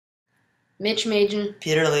Mitch Majan,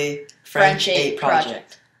 Peter Lee, French 8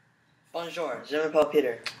 Project. Bonjour, je m'appelle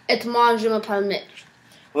Peter. Et moi, je m'appelle Mitch.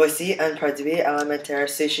 Voici un produit alimentaire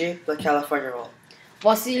sushi, le California Roll.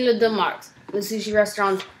 Voici le deux marques. Le sushi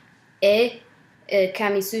restaurant A,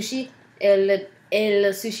 Kami Sushi, et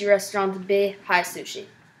le sushi restaurant B, High Sushi.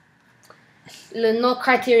 Nos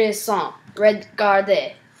critères sont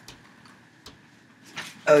regardez,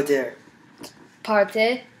 Odeur,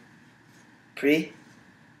 partez prix,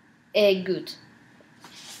 et goût.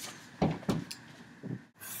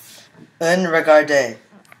 un regardez.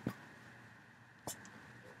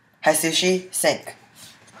 High sushi, 5.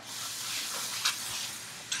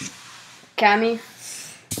 Kami,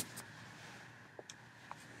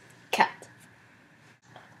 4.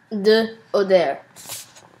 2 odeur.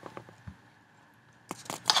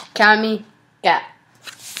 Kami, 4.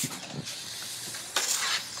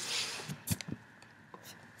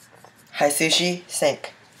 High sushi,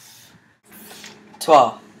 5.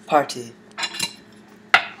 3. Party.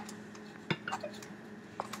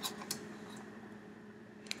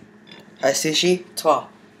 High sushi, 3.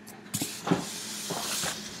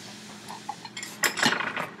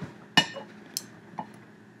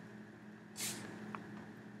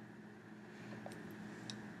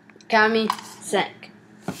 Kami, 5.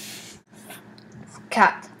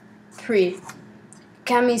 4. Prix.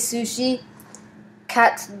 Kami Sushi,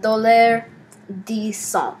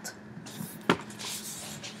 $4.10.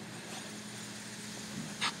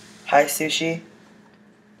 High sushi,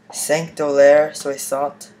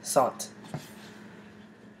 $5.60.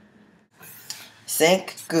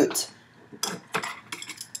 5 gouttes.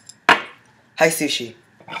 High sushi.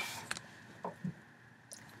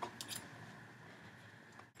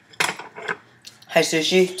 High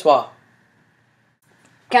sushi, 3.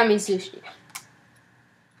 Kami Sushi.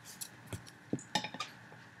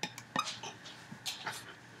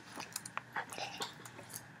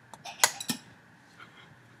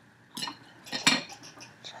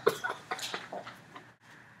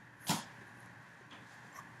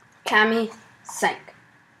 Kami, 5.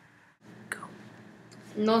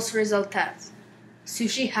 Nos résultats.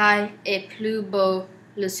 Sushi High est plus beau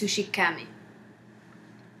le sushi Kami.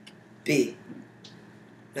 B.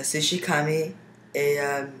 Le sushi kami est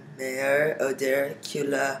meilleure odeur que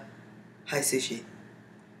le high sushi.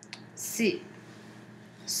 C.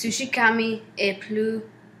 Sushi Kami est plus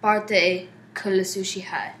porté que le sushi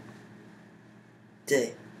High.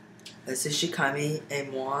 D. Le sushi kami est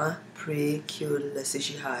moins prix que le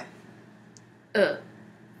sushi high. E.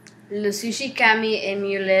 Le sushi Kami est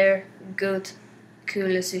mieux goût que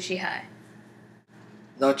le sushi High.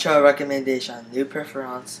 Notre recommandation, nous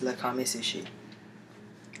préférons le kami sushi.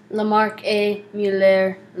 La marque A mieux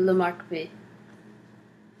la marque B.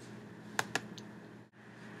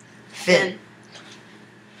 Fin.